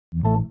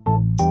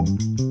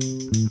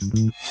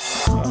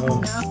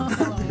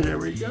Here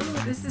we go.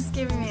 This is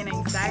giving me an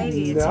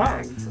anxiety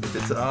attack.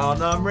 Oh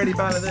no, I'm really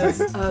bad at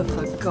this. Oh,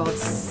 for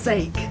God's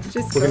sake.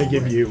 Just We're going to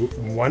give you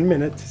 1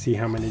 minute to see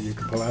how many you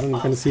can pull out, and we're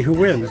going to see who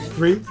wins.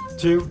 3,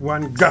 2,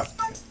 1, go.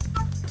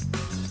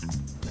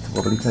 It's a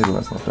wobbly table,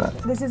 that's not fair.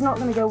 This is not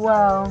going to go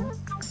well.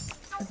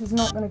 This is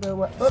not going to go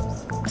well.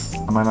 Oops.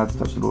 Am I allowed to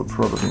touch the board?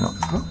 Probably not.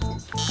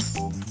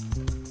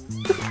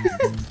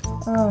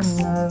 Oh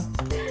no.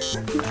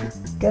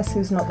 Guess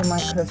who's not the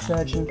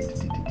microsurgeon?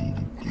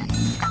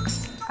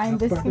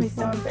 this is going to be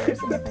so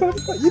embarrassing.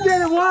 You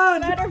did it,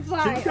 1!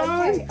 Butterfly. Keep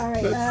going. Okay, all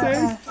right.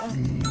 Let's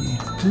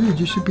see. Dude,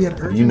 you should be at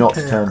urgent You not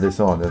care. turned this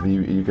on. Are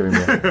you giving me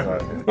a...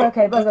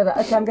 Okay,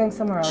 okay, I'm going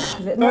somewhere else.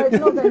 No, it's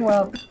not going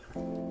well.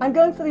 I'm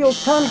going for the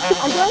alternative.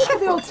 I'm going for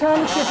the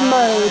alternative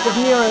mode of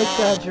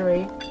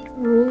neurosurgery.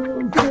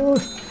 Oh,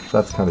 God.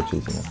 That's kind of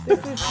cheating. This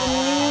is the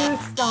new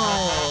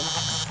style.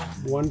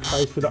 1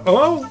 price for the...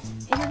 Oh!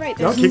 You're right.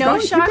 No, There's keep no going,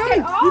 keep shock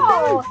going, at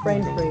all.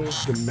 Brain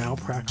freeze. The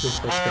malpractice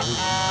that's going on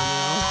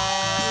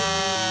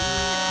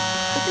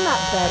Isn't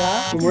that better?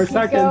 now. 1 more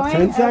second. Going?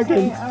 10 seconds.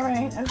 Okay, all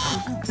right. Okay.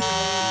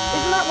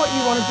 Isn't that what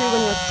you want to do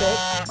when you're sick?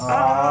 It's a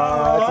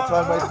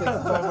time waste. It's a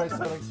time waste.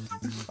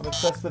 I'm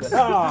obsessed with it.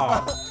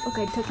 Oh.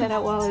 Okay, took that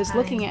out while I was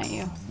looking at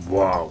you.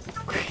 Wow.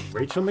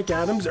 Rachel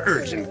McAdams,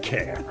 urgent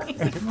care.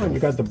 Come on, you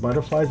got the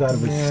butterflies out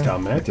of his I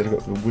stomach. did. I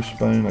got the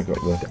wishbone. I got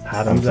the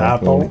Adam's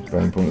apple.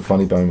 Bone point. The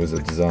funny bone was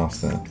a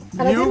disaster.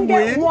 And I didn't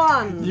get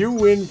one. You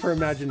win for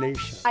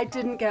imagination. I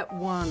didn't get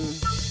one.